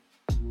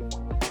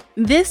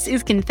This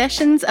is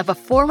Confessions of a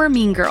Former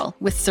Mean Girl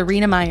with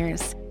Serena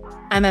Myers.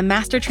 I'm a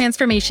master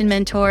transformation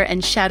mentor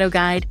and shadow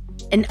guide,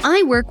 and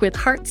I work with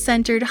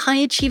heart-centered,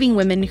 high-achieving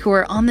women who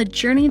are on the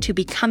journey to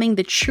becoming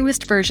the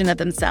truest version of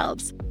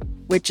themselves,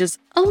 which is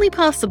only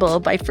possible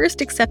by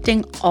first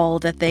accepting all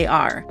that they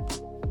are.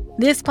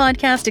 This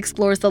podcast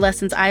explores the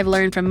lessons I've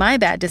learned from my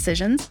bad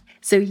decisions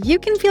so you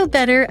can feel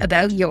better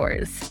about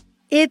yours.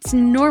 It's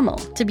normal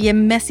to be a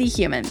messy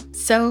human,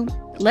 so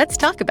let's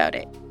talk about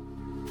it.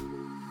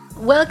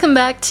 Welcome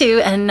back to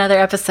another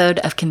episode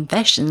of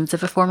Confessions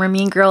of a Former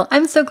Mean Girl.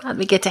 I'm so glad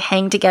we get to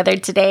hang together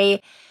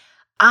today.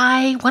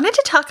 I wanted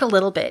to talk a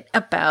little bit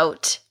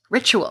about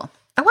ritual.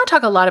 I want to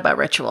talk a lot about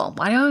ritual.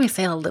 Why do I always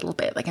say a little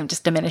bit? Like I'm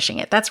just diminishing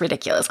it. That's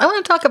ridiculous. I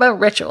want to talk about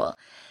ritual.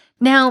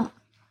 Now,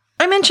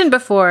 I mentioned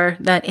before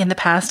that in the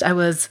past I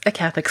was a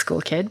Catholic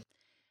school kid.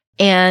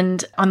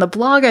 And on the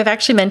blog, I've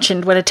actually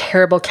mentioned what a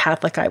terrible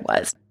Catholic I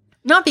was.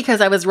 Not because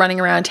I was running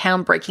around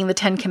town breaking the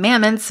 10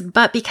 Commandments,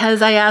 but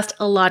because I asked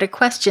a lot of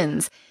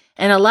questions.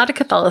 And a lot of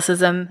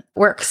Catholicism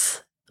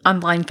works on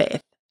blind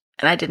faith.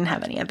 And I didn't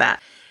have any of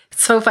that.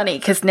 It's so funny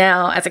because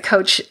now as a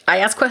coach, I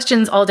ask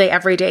questions all day,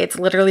 every day. It's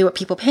literally what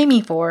people pay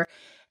me for.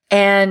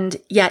 And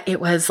yet it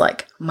was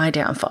like my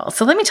downfall.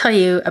 So let me tell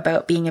you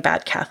about being a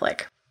bad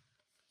Catholic.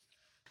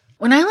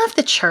 When I left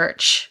the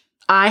church,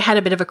 I had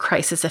a bit of a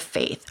crisis of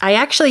faith. I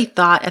actually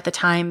thought at the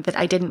time that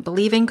I didn't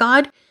believe in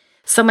God.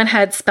 Someone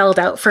had spelled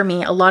out for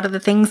me a lot of the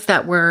things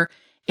that were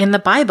in the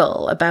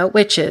Bible about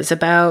witches,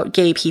 about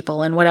gay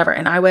people and whatever.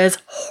 And I was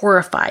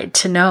horrified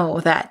to know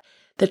that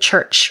the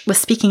church was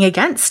speaking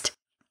against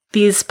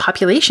these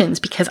populations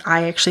because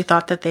I actually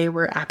thought that they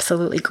were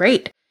absolutely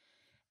great.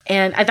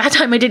 And at that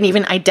time, I didn't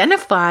even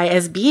identify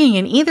as being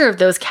in either of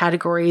those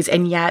categories.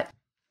 And yet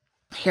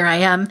here I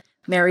am,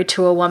 married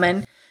to a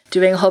woman,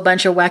 doing a whole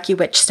bunch of wacky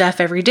witch stuff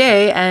every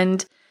day.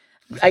 And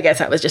I guess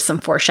that was just some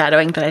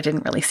foreshadowing that I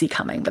didn't really see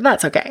coming, but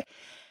that's okay.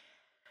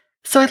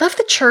 So I left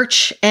the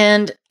church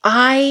and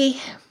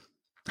I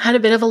had a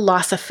bit of a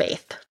loss of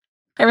faith.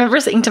 I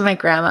remember saying to my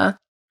grandma,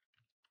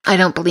 I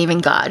don't believe in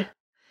God.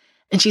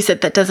 And she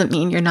said, that doesn't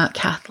mean you're not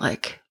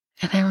Catholic.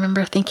 And I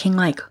remember thinking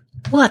like,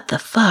 what the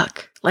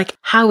fuck? Like,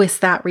 how is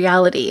that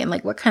reality? And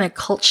like, what kind of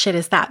cult shit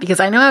is that?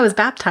 Because I know I was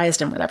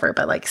baptized and whatever,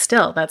 but like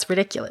still, that's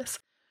ridiculous.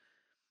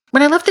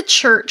 When I left the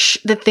church,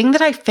 the thing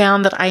that I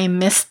found that I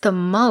missed the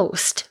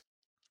most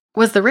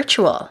was the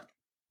ritual.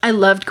 I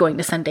loved going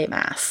to Sunday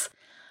Mass.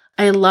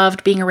 I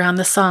loved being around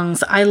the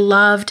songs. I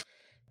loved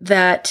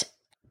that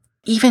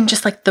even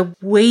just like the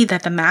way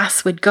that the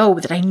Mass would go,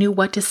 that I knew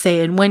what to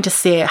say and when to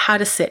say it, how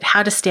to sit,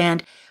 how to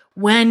stand,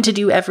 when to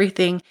do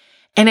everything.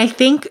 And I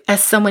think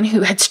as someone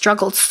who had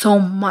struggled so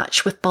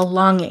much with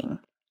belonging,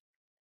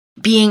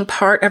 being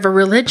part of a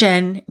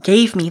religion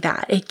gave me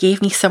that. It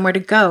gave me somewhere to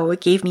go. It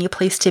gave me a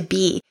place to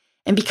be.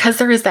 And because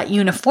there is that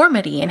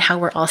uniformity in how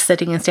we're all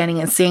sitting and standing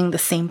and saying the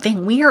same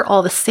thing, we are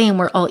all the same,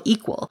 we're all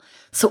equal.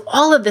 So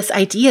all of this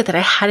idea that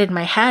I had in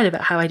my head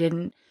about how I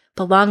didn't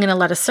belong in a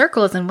lot of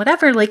circles and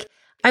whatever, like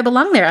I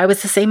belong there. I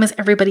was the same as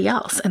everybody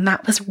else. And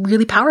that was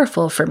really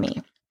powerful for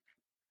me.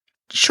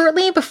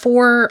 Shortly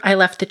before I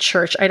left the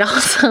church, I'd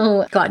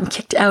also gotten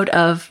kicked out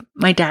of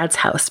my dad's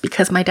house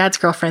because my dad's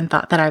girlfriend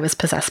thought that I was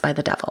possessed by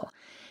the devil.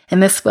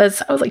 And I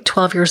was like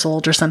 12 years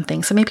old or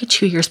something. So maybe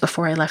 2 years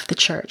before I left the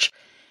church.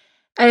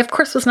 I, of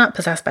course, was not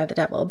possessed by the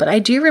devil, but I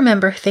do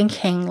remember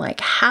thinking, like,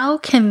 how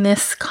can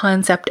this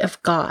concept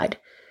of God,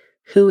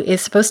 who is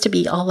supposed to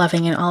be all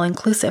loving and all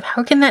inclusive,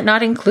 how can that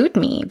not include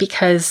me?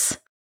 Because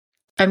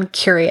I'm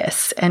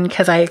curious and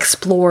because I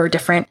explore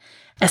different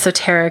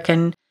esoteric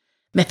and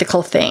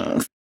mythical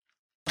things.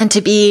 And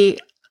to be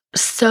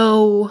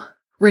so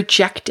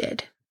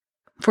rejected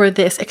for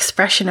this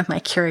expression of my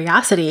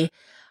curiosity,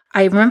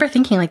 I remember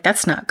thinking, like,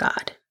 that's not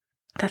God.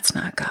 That's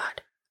not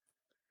God.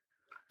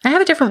 I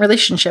have a different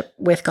relationship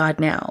with God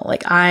now.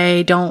 Like,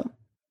 I don't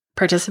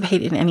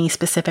participate in any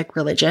specific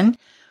religion,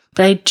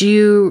 but I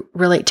do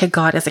relate to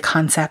God as a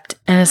concept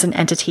and as an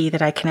entity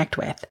that I connect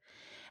with.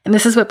 And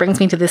this is what brings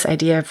me to this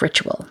idea of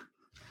ritual.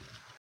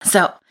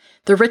 So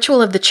the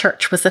ritual of the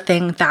church was the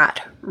thing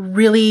that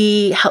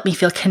really helped me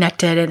feel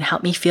connected and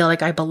helped me feel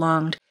like I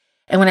belonged.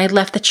 And when I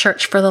left the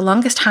church, for the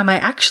longest time, I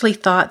actually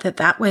thought that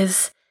that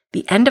was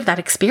the end of that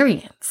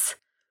experience.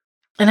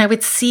 And I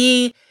would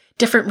see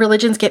different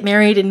religions get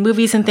married in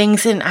movies and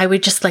things, and I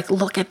would just like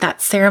look at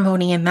that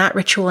ceremony and that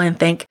ritual and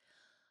think,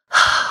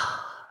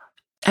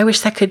 I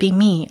wish that could be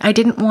me. I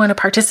didn't want to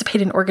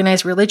participate in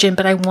organized religion,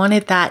 but I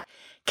wanted that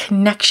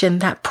connection,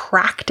 that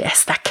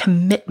practice, that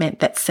commitment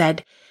that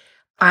said,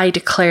 I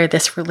declare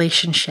this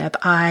relationship.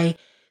 I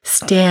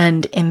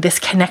stand in this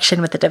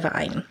connection with the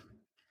divine.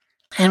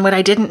 And what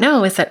I didn't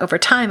know is that over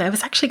time, I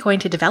was actually going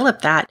to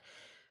develop that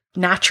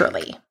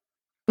naturally.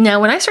 Now,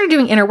 when I started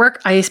doing inner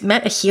work, I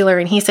met a healer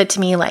and he said to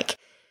me, like,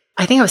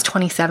 I think I was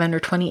 27 or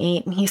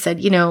 28. And he said,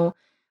 you know,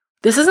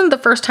 this isn't the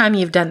first time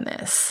you've done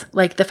this.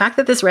 Like, the fact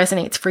that this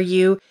resonates for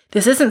you,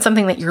 this isn't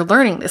something that you're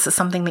learning. This is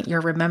something that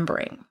you're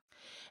remembering.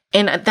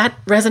 And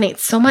that resonates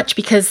so much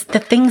because the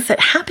things that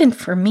happened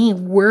for me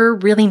were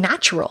really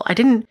natural. I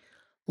didn't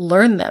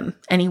learn them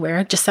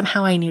anywhere, just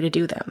somehow I knew to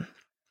do them.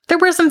 There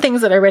were some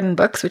things that I read in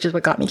books, which is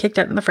what got me kicked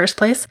out in the first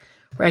place,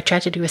 where I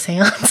tried to do a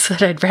seance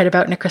that I'd read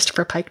about in a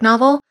Christopher Pike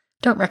novel.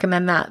 Don't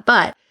recommend that.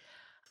 But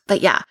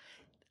yeah,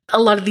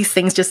 a lot of these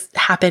things just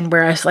happened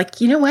where I was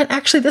like, you know what?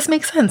 Actually, this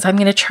makes sense. I'm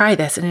going to try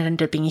this. And it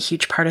ended up being a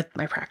huge part of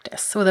my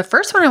practice. So the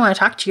first one I want to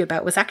talk to you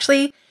about was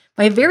actually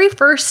my very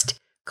first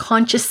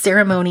conscious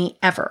ceremony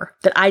ever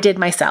that I did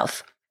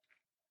myself.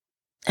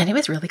 And it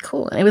was really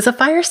cool. And it was a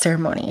fire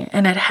ceremony.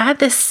 And I'd had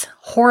this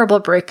horrible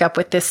breakup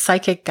with this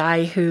psychic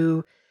guy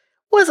who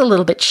was a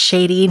little bit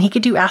shady, and he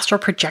could do astral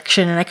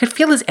projection, and I could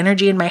feel his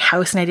energy in my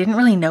house, and I didn't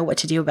really know what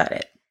to do about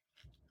it.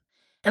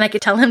 And I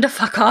could tell him to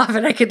fuck off,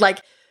 and I could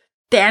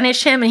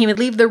banish him, and he would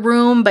leave the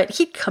room, but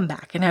he'd come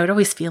back, and I would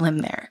always feel him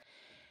there.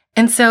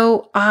 And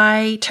so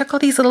I took all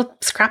these little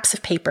scraps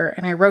of paper,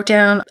 and I wrote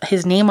down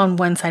his name on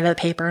one side of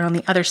the paper, and on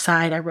the other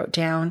side, I wrote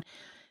down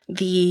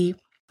the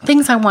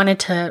things I wanted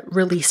to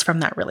release from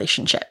that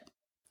relationship.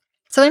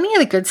 So any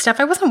of the good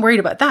stuff, I wasn't worried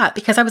about that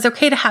because I was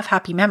okay to have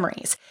happy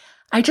memories.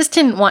 I just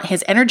didn't want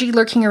his energy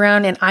lurking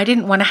around, and I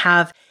didn't want to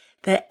have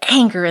the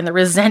anger and the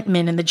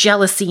resentment and the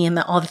jealousy and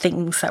all the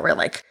things that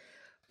were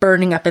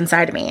burning up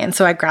inside of me. And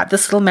so I grabbed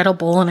this little metal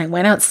bowl and I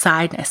went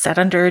outside and I sat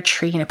under a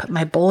tree and I put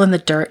my bowl in the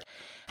dirt,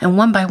 and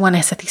one by one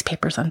I set these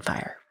papers on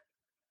fire.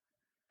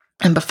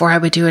 And before I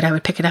would do it, I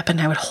would pick it up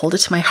and I would hold it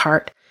to my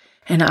heart,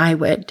 and I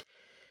would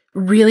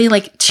really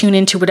tune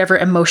into whatever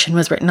emotion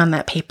was written on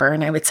that paper.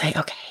 And I would say,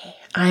 okay,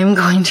 I'm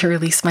going to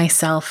release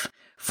myself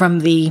from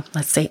the,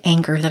 let's say,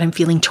 anger that I'm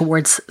feeling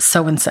towards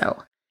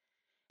so-and-so.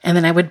 And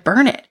then I would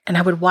burn it, and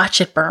I would watch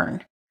it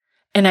burn.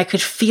 And I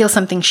could feel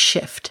something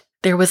shift.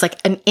 There was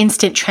an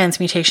instant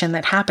transmutation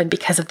that happened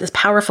because of this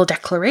powerful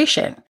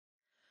declaration.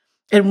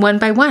 And one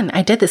by one,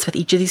 I did this with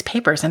each of these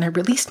papers, and I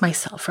released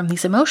myself from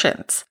these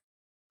emotions.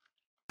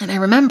 And I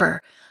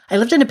remember I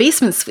lived in a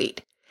basement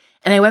suite,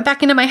 and I went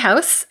back into my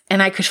house,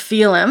 and I could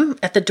feel him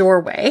at the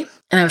doorway.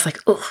 And I was like,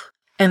 ugh.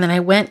 And then I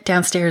went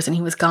downstairs, and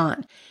he was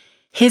gone.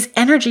 His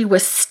energy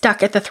was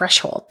stuck at the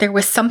threshold. There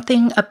was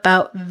something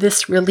about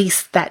this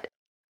release that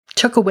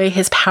took away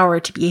his power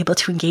to be able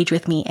to engage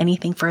with me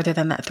anything further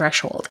than that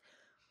threshold.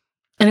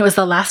 And it was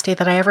the last day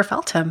that I ever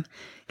felt him,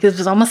 because it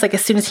was almost like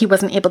as soon as he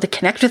wasn't able to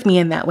connect with me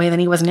in that way, then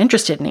he wasn't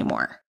interested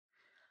anymore.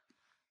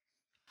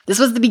 This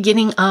was the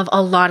beginning of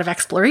a lot of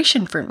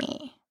exploration for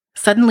me.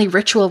 Suddenly,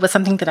 ritual was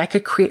something that I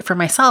could create for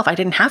myself. I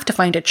didn't have to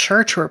find a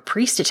church or a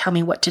priest to tell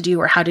me what to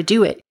do or how to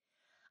do it.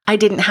 I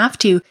didn't have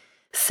to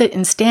sit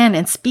and stand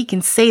and speak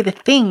and say the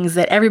things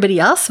that everybody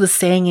else was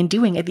saying and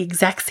doing at the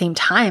exact same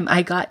time.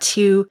 I got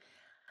to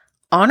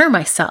honor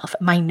myself,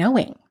 my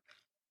knowing.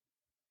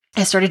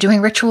 I started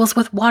doing rituals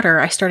with water.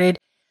 I started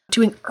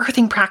doing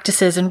earthing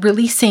practices and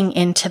releasing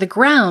into the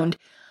ground.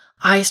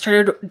 I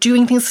started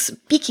doing things,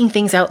 speaking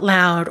things out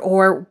loud,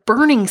 or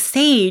burning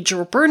sage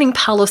or burning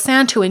Palo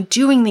Santo and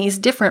doing these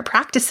different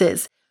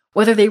practices,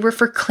 whether they were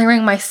for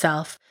clearing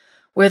myself,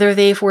 whether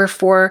they were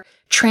for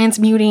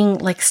transmuting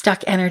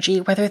stuck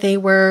energy, whether they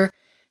were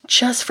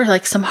just for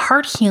some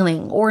heart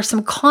healing or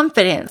some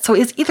confidence. So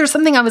it's either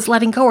something I was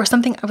letting go or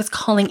something I was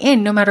calling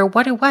in. No matter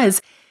what it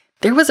was,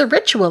 there was a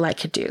ritual I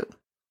could do.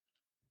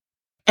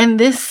 And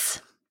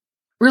this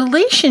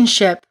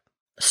relationship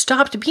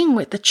stopped being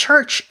with the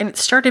church, and it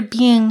started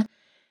being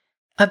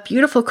a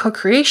beautiful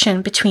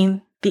co-creation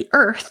between the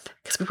earth,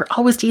 because we were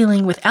always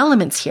dealing with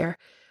elements here.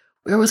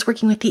 We was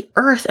working with the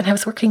earth, and I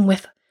was working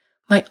with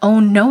my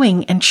own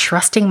knowing and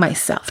trusting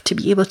myself to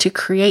be able to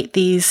create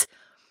these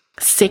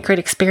sacred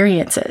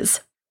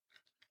experiences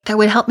that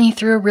would help me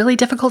through a really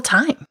difficult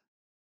time.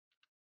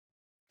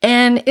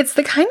 And it's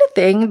the kind of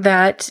thing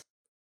that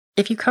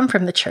if you come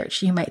from the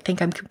church, you might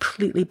think I'm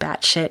completely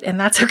batshit, and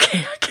that's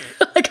okay.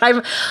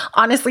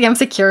 I'm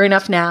secure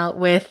enough now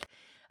with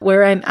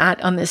where I'm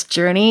at on this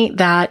journey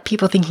that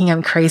people thinking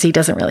I'm crazy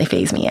doesn't really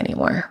faze me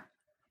anymore.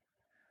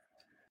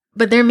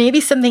 But there may be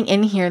something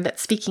in here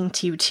that's speaking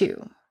to you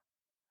too.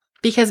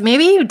 Because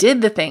maybe you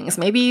did the things.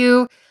 Maybe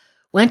you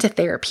went to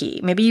therapy.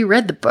 Maybe you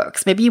read the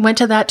books. Maybe you went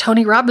to that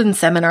Tony Robbins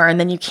seminar and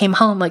then you came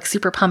home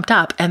super pumped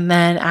up. And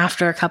then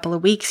after a couple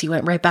of weeks, you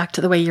went right back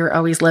to the way you were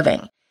always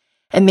living.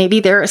 And maybe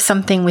there is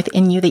something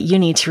within you that you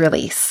need to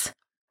release.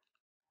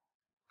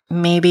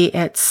 Maybe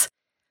it's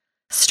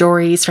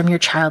stories from your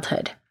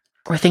childhood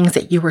or things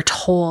that you were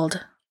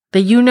told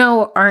that you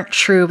know aren't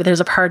true, but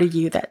there's a part of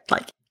you that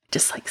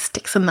just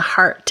sticks in the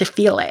heart to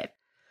feel it.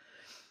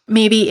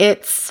 Maybe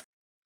it's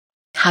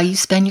how you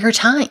spend your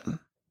time.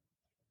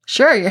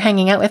 Sure, you're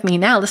hanging out with me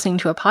now listening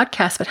to a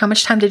podcast, but how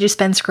much time did you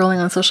spend scrolling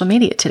on social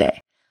media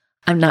today?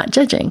 I'm not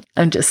judging.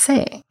 I'm just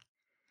saying.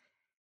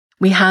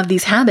 We have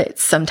these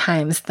habits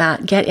sometimes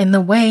that get in the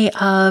way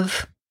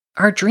of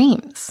our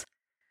dreams.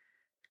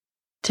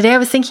 Today I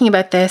was thinking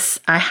about this.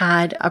 I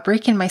had a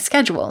break in my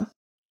schedule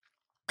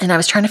and I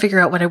was trying to figure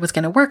out what I was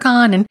going to work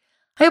on. And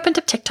I opened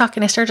up TikTok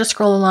and I started to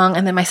scroll along.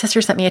 And then my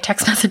sister sent me a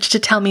text message to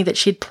tell me that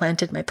she'd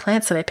planted my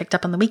plants that I picked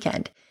up on the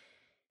weekend.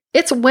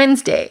 It's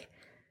Wednesday.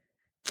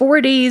 4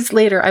 days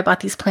later, I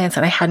bought these plants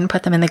and I hadn't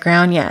put them in the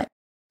ground yet.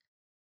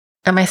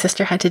 And my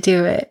sister had to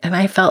do it. And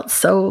I felt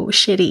so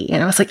shitty.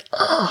 And I was like,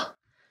 oh,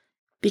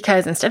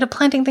 because instead of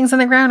planting things in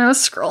the ground, I was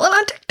scrolling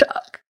on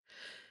TikTok.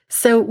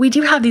 So we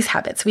do have these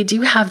habits. We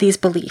do have these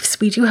beliefs.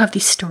 We do have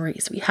these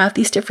stories. We have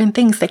these different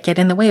things that get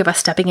in the way of us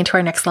stepping into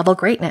our next level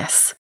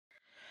greatness.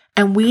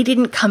 And we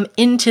didn't come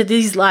into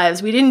these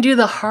lives. We didn't do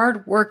the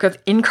hard work of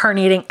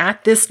incarnating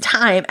at this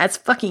time as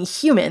fucking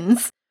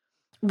humans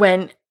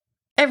when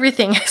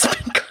everything has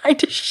been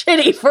kind of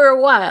shitty for a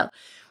while.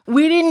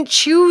 We didn't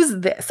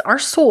choose this. Our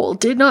soul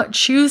did not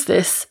choose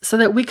this so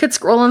that we could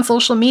scroll on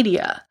social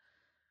media.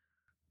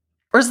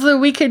 Or so that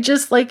we could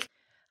just I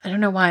don't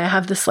know why I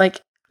have this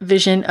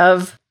vision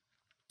of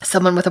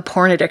someone with a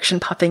porn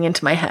addiction popping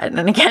into my head.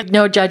 And again,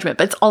 no judgment,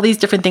 but it's all these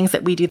different things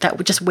that we do that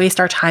would just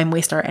waste our time,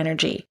 waste our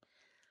energy.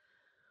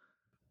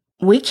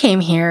 We came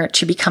here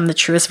to become the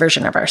truest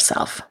version of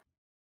ourselves.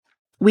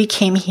 We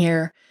came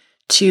here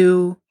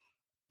to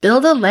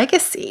build a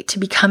legacy, to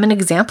become an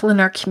example in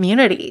our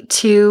community,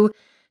 to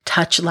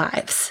touch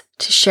lives,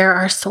 to share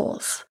our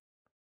souls.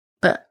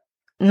 But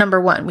number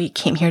one, we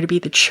came here to be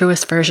the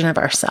truest version of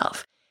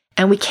ourselves.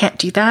 And we can't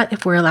do that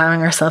if we're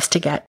allowing ourselves to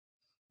get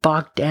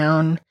bogged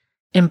down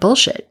in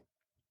bullshit.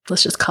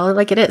 Let's just call it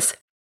like it is.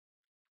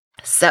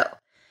 So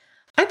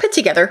I put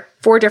together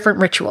 4 different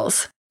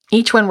rituals,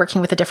 each one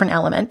working with a different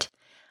element.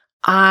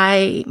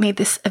 I made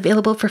this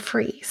available for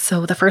free.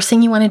 So the first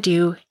thing you want to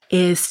do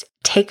is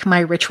take my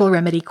ritual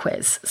remedy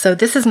quiz. So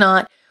this is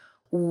not,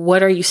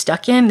 what are you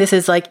stuck in? This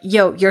is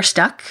yo, you're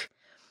stuck.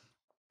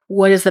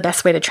 What is the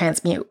best way to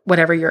transmute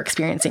whatever you're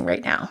experiencing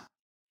right now?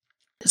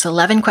 There's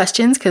 11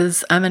 questions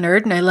because I'm a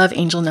nerd and I love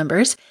angel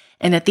numbers.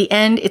 And at the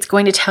end, it's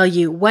going to tell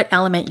you what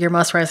element you're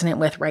most resonant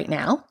with right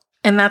now.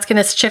 And that's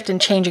going to shift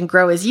and change and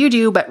grow as you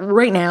do. But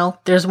right now,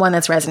 there's one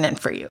that's resonant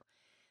for you.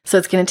 So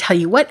it's going to tell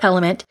you what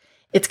element.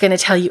 It's going to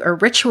tell you a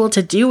ritual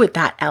to do with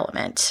that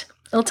element.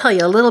 It'll tell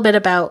you a little bit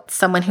about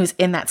someone who's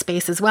in that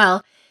space as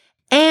well.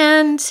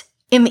 And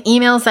in the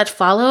emails that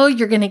follow,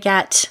 you're going to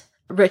get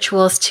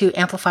rituals to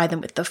amplify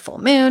them with the full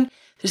moon.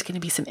 There's going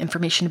to be some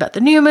information about the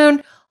new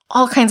moon,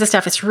 all kinds of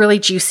stuff. It's really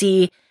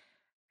juicy.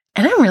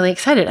 And I'm really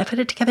excited. I put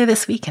it together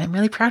this week and I'm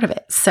really proud of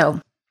it.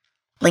 So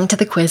link to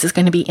the quiz is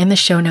going to be in the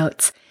show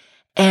notes.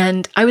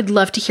 And I would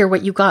love to hear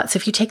what you got. So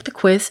if you take the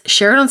quiz,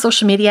 share it on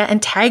social media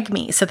and tag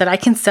me so that I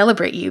can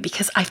celebrate you,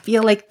 because I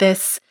feel like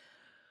this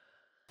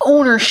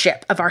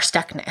ownership of our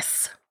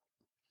stuckness,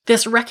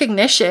 this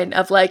recognition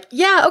of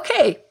yeah,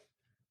 okay,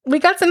 we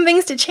got some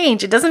things to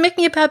change. It doesn't make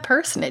me a bad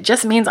person. It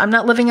just means I'm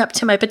not living up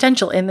to my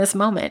potential in this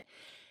moment.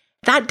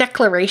 That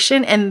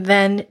declaration, and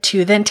then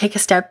to take a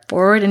step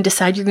forward and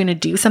decide you're going to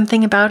do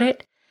something about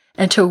it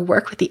and to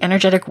work with the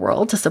energetic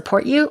world to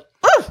support you.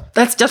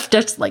 That's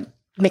just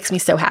makes me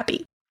so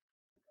happy.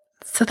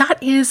 So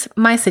that is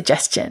my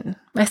suggestion.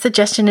 My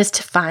suggestion is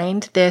to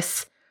find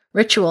this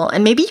ritual,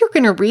 and maybe you're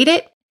going to read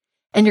it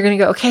and you're going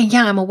to go, okay,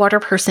 yeah, I'm a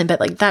water person,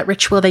 but that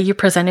ritual that you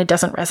presented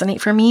doesn't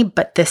resonate for me,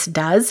 but this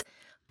does.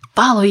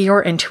 Follow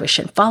your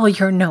intuition, follow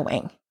your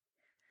knowing.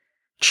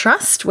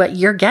 Trust what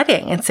you're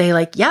getting and say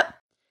yep,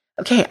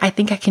 okay, I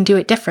think I can do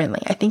it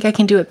differently. I think I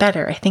can do it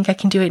better. I think I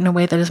can do it in a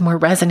way that is more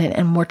resonant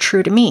and more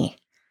true to me.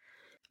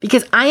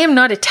 Because I am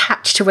not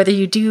attached to whether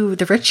you do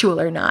the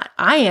ritual or not.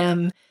 I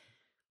am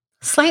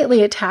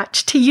slightly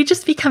attached to you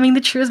just becoming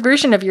the truest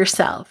version of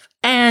yourself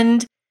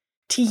and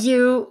to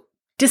you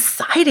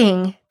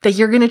deciding that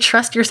you're going to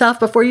trust yourself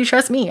before you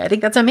trust me. I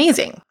think that's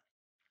amazing.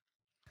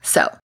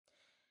 So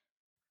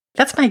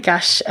that's my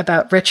gush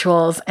about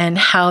rituals and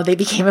how they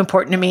became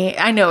important to me.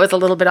 I know it was a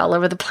little bit all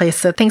over the place,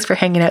 so thanks for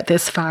hanging out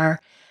this far.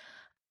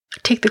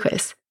 Take the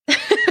quiz.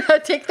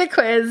 Take the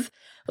quiz.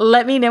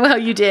 Let me know how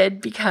you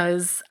did,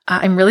 because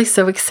I'm really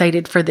so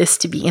excited for this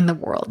to be in the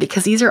world,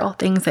 because these are all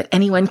things that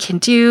anyone can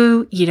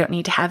do. You don't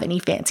need to have any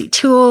fancy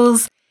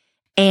tools.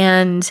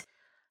 And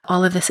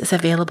all of this is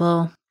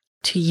available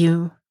to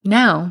you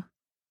now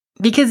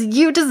because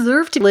you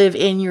deserve to live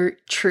in your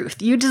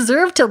truth. You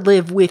deserve to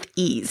live with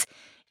ease.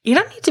 You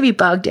don't need to be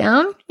bogged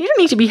down. You don't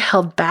need to be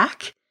held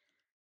back.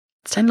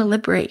 It's time to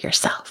liberate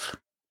yourself.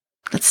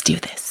 Let's do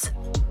this.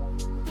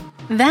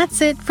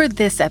 That's it for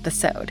this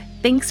episode.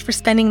 Thanks for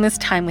spending this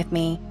time with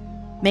me.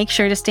 Make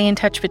sure to stay in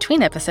touch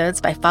between episodes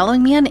by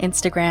following me on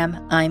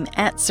Instagram. I'm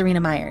at Serena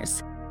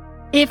Myers.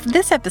 If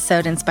this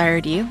episode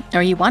inspired you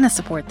or you want to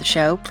support the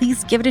show,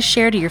 please give it a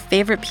share to your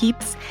favorite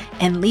peeps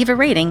and leave a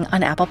rating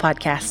on Apple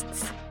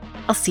Podcasts.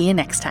 I'll see you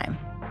next time.